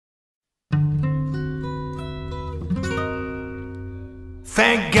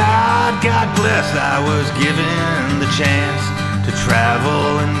Thank God, God bless, I was given the chance to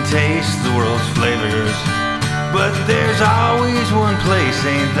travel and taste the world's flavors. But there's always one place,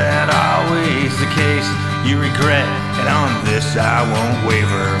 ain't that always the case? You regret, and on this I won't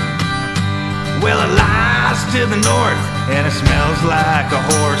waver. Well, it lies to the north, and it smells like a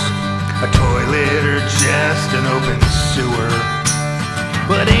horse, a toilet or just an open sewer.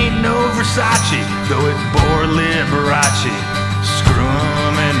 But ain't no Versace, though it bore Liberace. Screw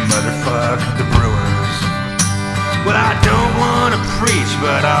 'em and motherfuck the Brewers. Well, I don't want to preach,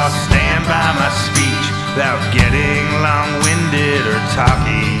 but I'll stand by my speech without getting long-winded or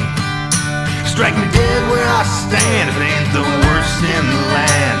talky. Strike me dead where I stand if it ain't the worst in the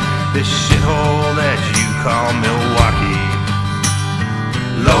land, this shithole that you call Milwaukee.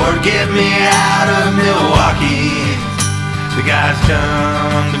 Lord, get me out of Milwaukee. The guys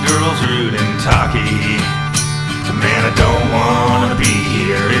dumb, the girls rude and talky. Man, I don't wanna be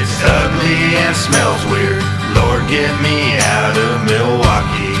here, it's ugly and smells weird. Lord, get me out of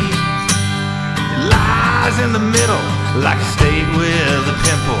Milwaukee. It lies in the middle, like a state with a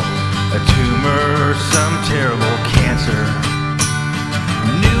pimple, a tumor, some terrible cancer.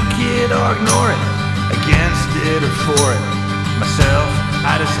 New kid, I'll ignore it, against it or for it. Myself,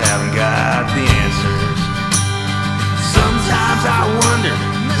 I just haven't got the answers. Sometimes I wonder,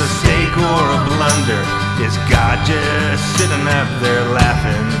 is a mistake or a blunder? Is God just sitting up there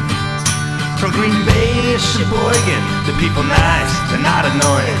laughing? From Green Bay to Sheboygan, the people nice and not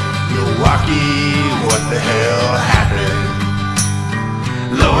annoying. Milwaukee, what the hell happened?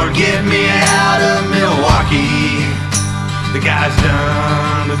 Lord, get me out of Milwaukee. The guys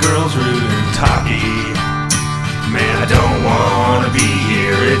dumb, the girls rude and talky. Man, I don't wanna be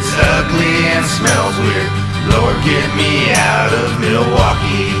here, it's ugly and smells weird. Lord, get me out of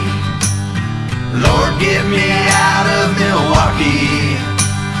Milwaukee. Lord, get me out of Milwaukee.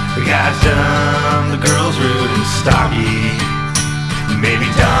 The guys dumb, the girls rude and stocky. Maybe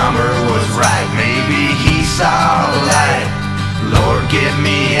Dahmer was right, maybe he saw the light. Lord, get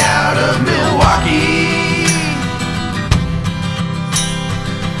me out of Milwaukee.